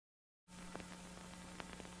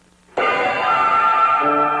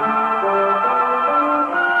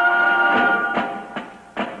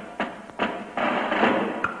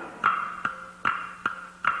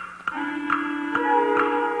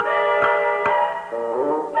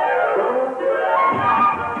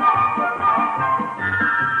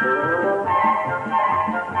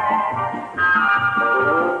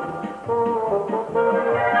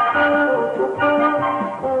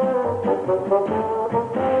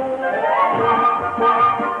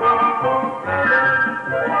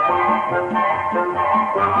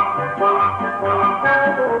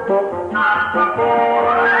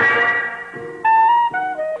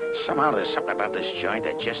pal, there's something about this joint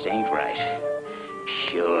that just ain't right.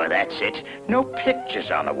 Sure, that's it. No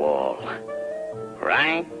pictures on the wall.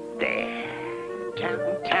 Right there.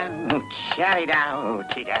 Downtown, chatty-down,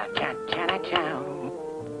 chatty-down.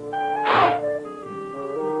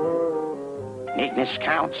 Neatness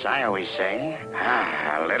counts, I always say.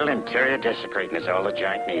 A little interior desecrating is all the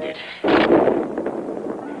joint needed.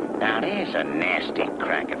 Now, there's a nasty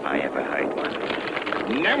crack if I ever heard one.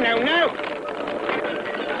 No!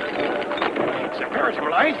 It's a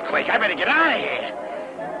veritable earthquake. I better get out of here.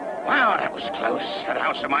 Wow, that was close. That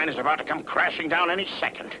house of mine is about to come crashing down any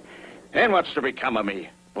second. And what's to become of me?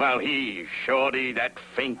 Well, he, Shorty, that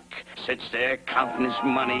fink, sits there counting his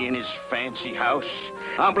money in his fancy house.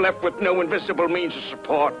 I'm left with no invisible means of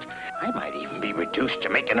support. I might even be reduced to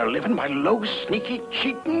making a living by low, sneaky,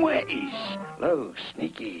 cheating ways. Low,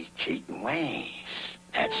 sneaky, cheating ways.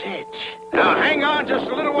 That's it. Now, hang on just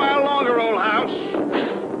a little while longer, old house.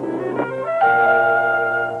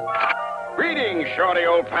 Greetings, Shorty,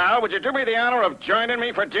 old pal. Would you do me the honor of joining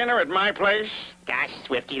me for dinner at my place? Gosh,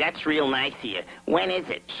 Swifty, that's real nice of you. When is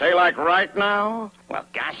it? Say, like right now? Well,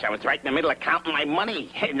 gosh, I was right in the middle of counting my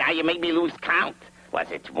money. Now you make me lose count. Was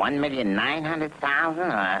it 1,900,000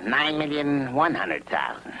 or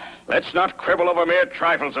 9,100,000? Let's not quibble over mere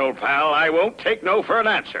trifles, old pal. I won't take no for an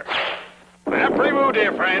answer. Après-vous,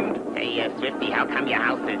 dear friend. Hey, Swifty, how come your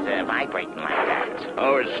house is vibrating like that?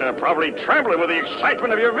 Oh, it's probably trembling with the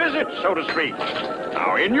excitement of your visit, so to speak.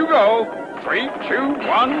 Now, in you go. 3, 2,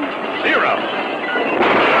 1, 0.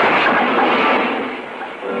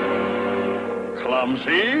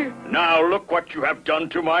 Clumsy. Now look what you have done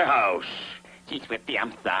to my house. Gee, Swifty,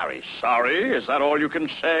 I'm sorry. Sorry? Is that all you can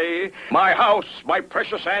say? My house, my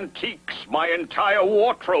precious antiques, my entire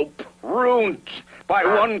wardrobe, ruined by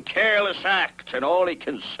one careless act, and all he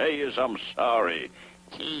can say is, I'm sorry.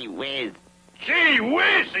 Gee whiz. Gee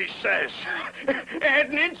whiz, he says. Add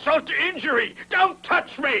an insult to injury. Don't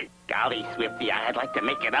touch me. Golly, Swifty, I'd like to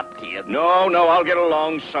make it up to you. No, I'll get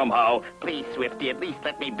along somehow. Please, Swifty, at least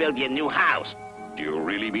let me build you a new house. Do you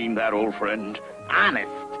really mean that, old friend? Honest.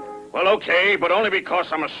 Well, okay, but only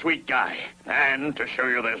because I'm a sweet guy. And to show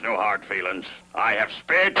you there's no hard feelings, I have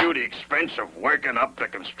spared you the expense of working up the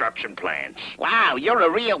construction plans. Wow, you're a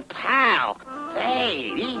real pal.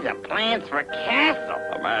 Hey, these are plans for a castle.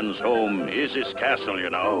 A man's home is his castle, you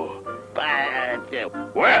know. But,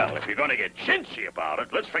 well, if you're going to get chintzy about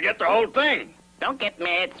it, let's forget the whole thing. Don't get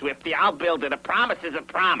mad, Swifty. I'll build it. A promise is a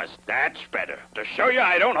promise. That's better. To show you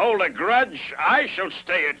I don't hold a grudge, I shall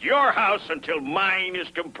stay at your house until mine is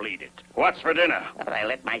completed. What's for dinner? What did I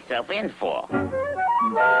let myself in for? There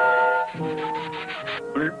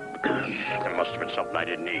must have been something I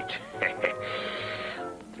didn't eat.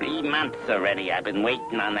 3 months already I've been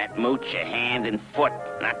waiting on that moocher hand and foot,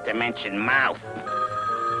 not to mention mouth.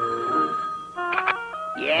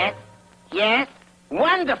 Yes?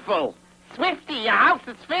 Wonderful! Swifty, your house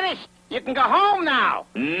is finished. You can go home now.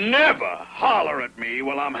 Never holler at me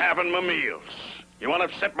while I'm having my meals. You want to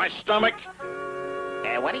upset my stomach?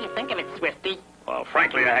 What do you think of it, Swifty? Well,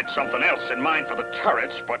 frankly, I had something else in mind for the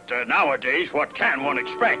turrets, but nowadays, what can one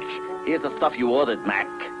expect? Here's the stuff you ordered, Mac.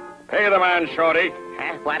 Pay the man, Shorty.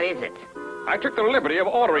 Huh? What is it? I took the liberty of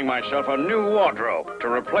ordering myself a new wardrobe to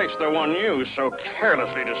replace the one you so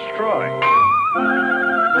carelessly destroyed.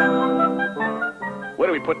 Where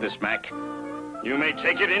do we put this, Mac? You may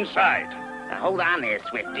take it inside. Now, hold on there,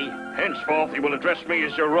 Swifty. Henceforth, you will address me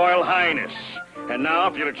as Your Royal Highness. And now,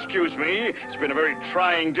 if you'll excuse me, it's been a very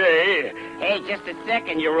trying day. Hey, just a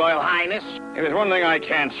second, Your Royal Highness. If there's one thing I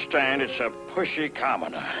can't stand, it's a pushy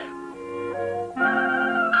commoner.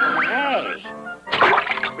 Hey!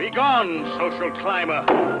 Be gone, social climber.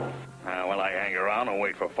 While I hang around and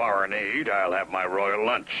wait for foreign aid, I'll have my royal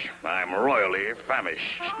lunch. I'm royally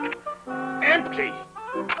famished. Empty!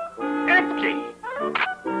 Empty!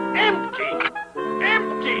 Empty!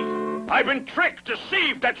 Empty! I've been tricked,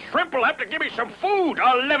 deceived. That shrimp will have to give me some food.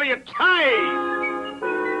 I'll levy a tithe.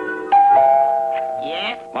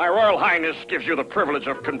 Yes? My Royal Highness gives you the privilege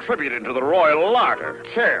of contributing to the royal larder.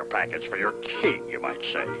 Care package for your king, you might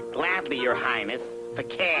say. Gladly, Your Highness. For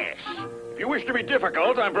cash. If you wish to be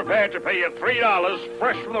difficult, I'm prepared to pay you $3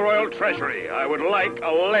 fresh from the royal treasury. I would like a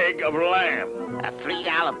leg of lamb. A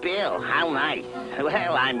 $3 bill? How nice.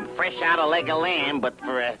 Well, I'm fresh out of leg of lamb, but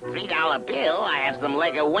for a $3 bill, I have some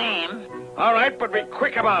leg of wham. All right, but be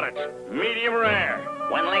quick about it. Medium rare.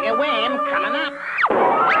 1 leg of wham coming up.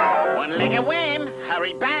 1 leg of wham.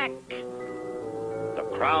 Hurry back. The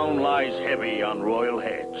crown lies heavy on royal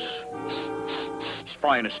heads. He's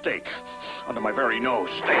frying a steak. Under my very nose.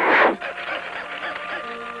 Steak.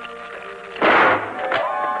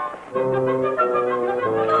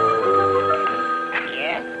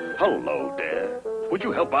 there. Would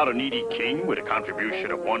you help out a needy king with a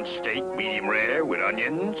contribution of 1 steak, medium rare, with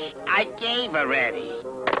onions? I gave already.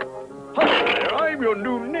 Hello there, I'm your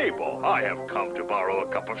new neighbor. I have come to borrow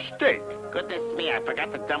a cup of steak. Goodness me, I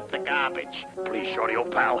forgot to dump the garbage. Please, shorty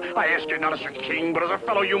old pal, I ask you not as a king, but as a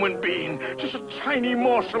fellow human being. Just a tiny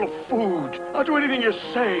morsel of food. I'll do anything you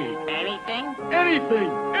say. Anything? Anything!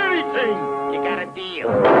 Anything! You got a deal.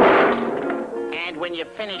 And when you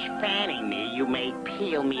finish fanning me, you may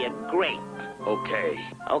peel me a grape. Okay.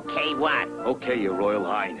 Okay, what? Okay, your royal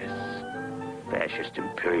highness. Fascist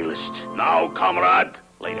imperialist. Now, comrade!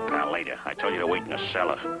 Later, pal, later. I told you to wait in the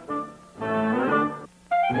cellar.